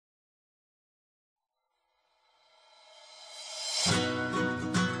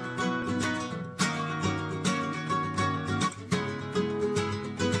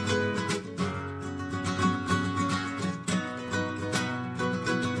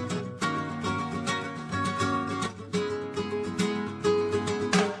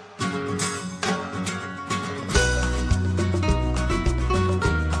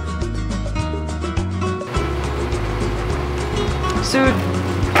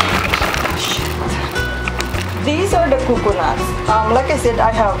these are the coconuts. Like I said,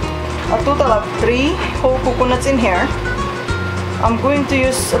 I have a total of 3 whole coconuts in here. I'm going to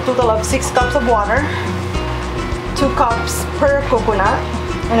use a total of 6 cups of water, 2 cups per coconut,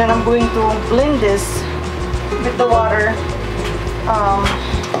 and then I'm going to blend this with the water.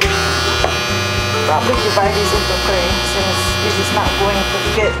 Probably divide this into 3 since this is not going to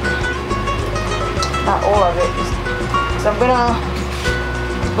fit, not all of it. So I'm gonna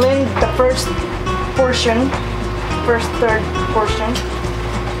blend the first third portion,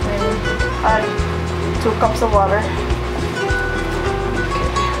 and add 2 cups of water.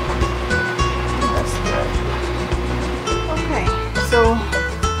 So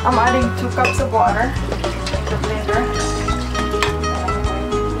I'm adding 2 cups of water in the blender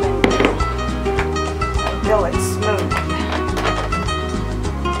until it's smooth.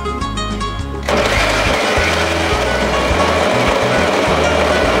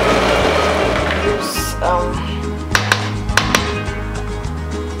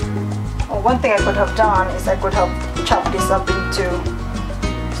 One thing I could have done is I could have chopped this up into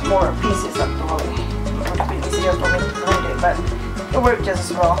smaller pieces actually. It would have been easier for me to blend it, but it worked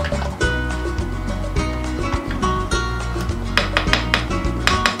just as well.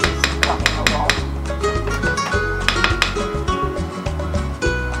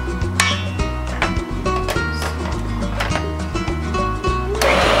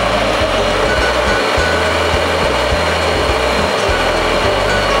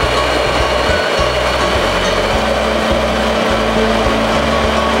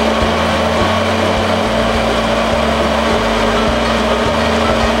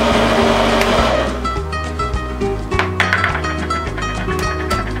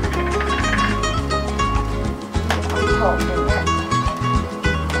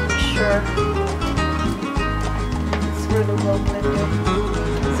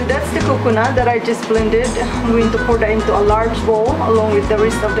 So that's the coconut that I just blended. I'm going to pour that into a large bowl along with the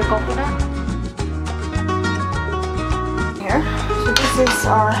rest of the coconut. Here, so this is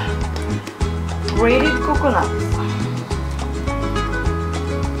our grated coconut.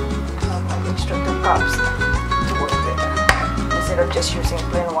 An extra 2 cups to work with instead of just using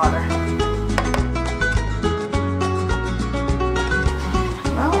plain water.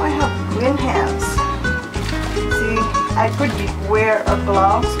 Now I have clean hands. I could wear a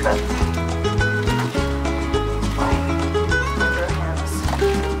gloves, but fine. Under hands.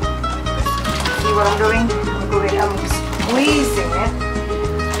 See what I'm doing? I'm squeezing it,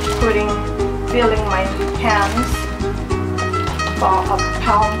 filling my hands, about a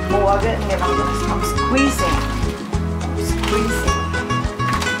pound full of it, and then I'm squeezing.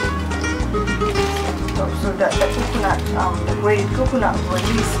 So that the coconut, the grated coconut will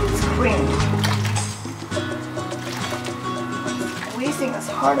release its cream. Squeezing as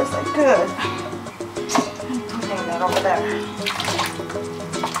hard as I could and putting that over there.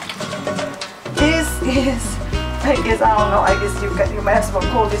 This is, I guess, I don't know, I guess you might as well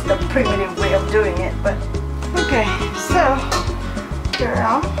call this the primitive way of doing it, but okay. So here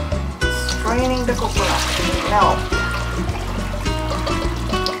I'm straining the coconut. Now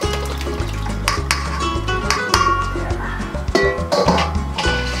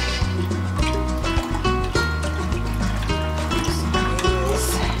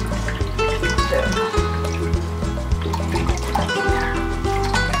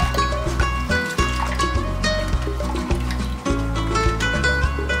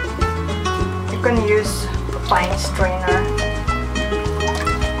you can use a fine strainer.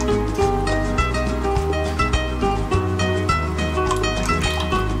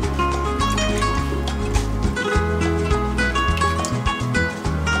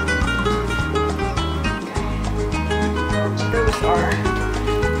 Those are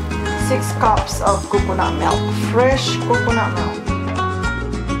 6 cups of coconut milk, fresh coconut milk.